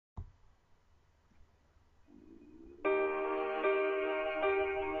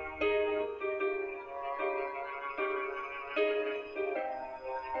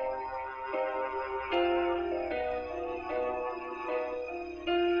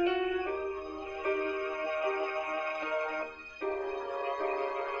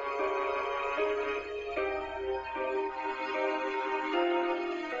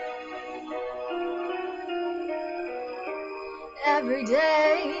every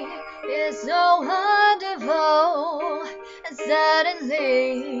day is so wonderful, and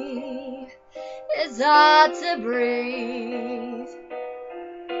suddenly it's hard to breathe.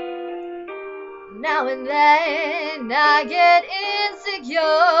 Now and then I get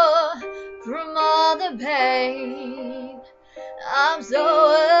insecure from all the pain. I'm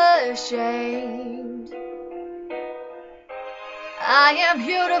so ashamed. I am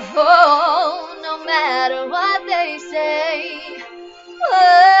beautiful no matter what they say.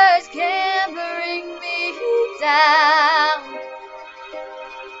 Words can't bring me down.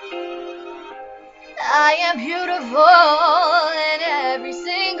 I am beautiful in every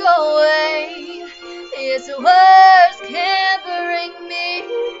single way. Yes, words can't bring me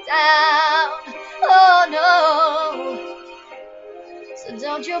down. Oh no, so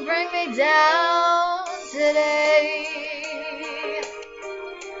don't you bring me down today.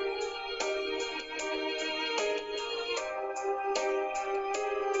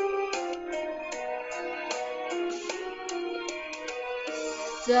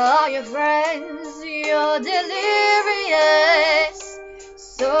 To all your friends, you're delirious,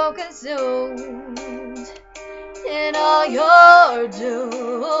 so consumed in all your doom,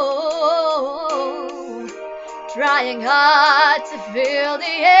 trying hard to fill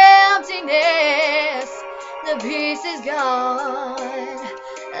the emptiness. The piece is gone,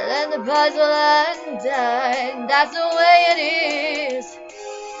 and then the puzzle undone. That's the way it is.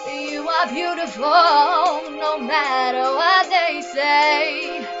 You are beautiful no matter what they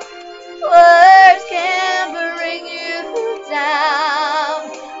say. Words can't bring you down.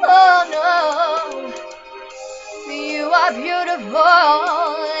 Oh no, you are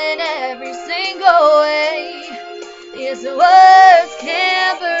beautiful in every single way. Yes, words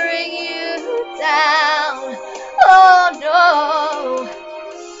can't bring you down. Oh no,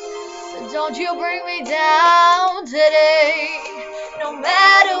 so don't you bring me down today. No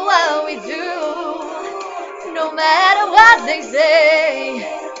matter what we do, no matter what they say,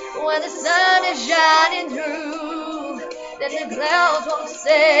 when the sun is shining through, then the clouds won't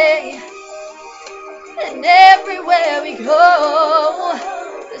stay. And everywhere we go,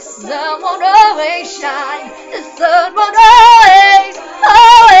 the sun won't always shine. The sun won't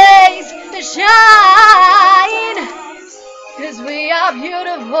always shine. 'Cause we are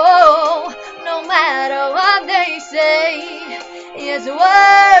beautiful, no matter what they say. Yes,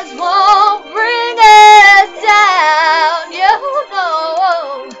 words won't bring us down. You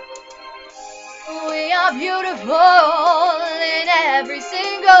know, we are beautiful in every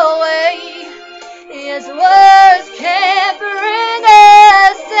single way. Yes, words can't bring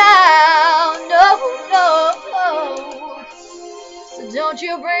us down. No, no, so don't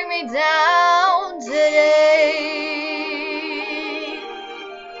you bring me down today.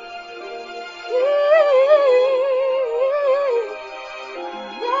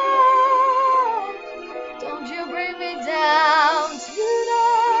 Don't you bring me down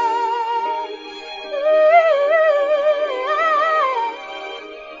tonight.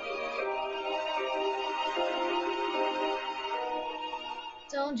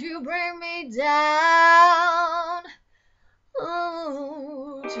 Don't you bring me down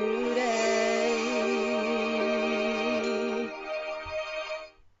today.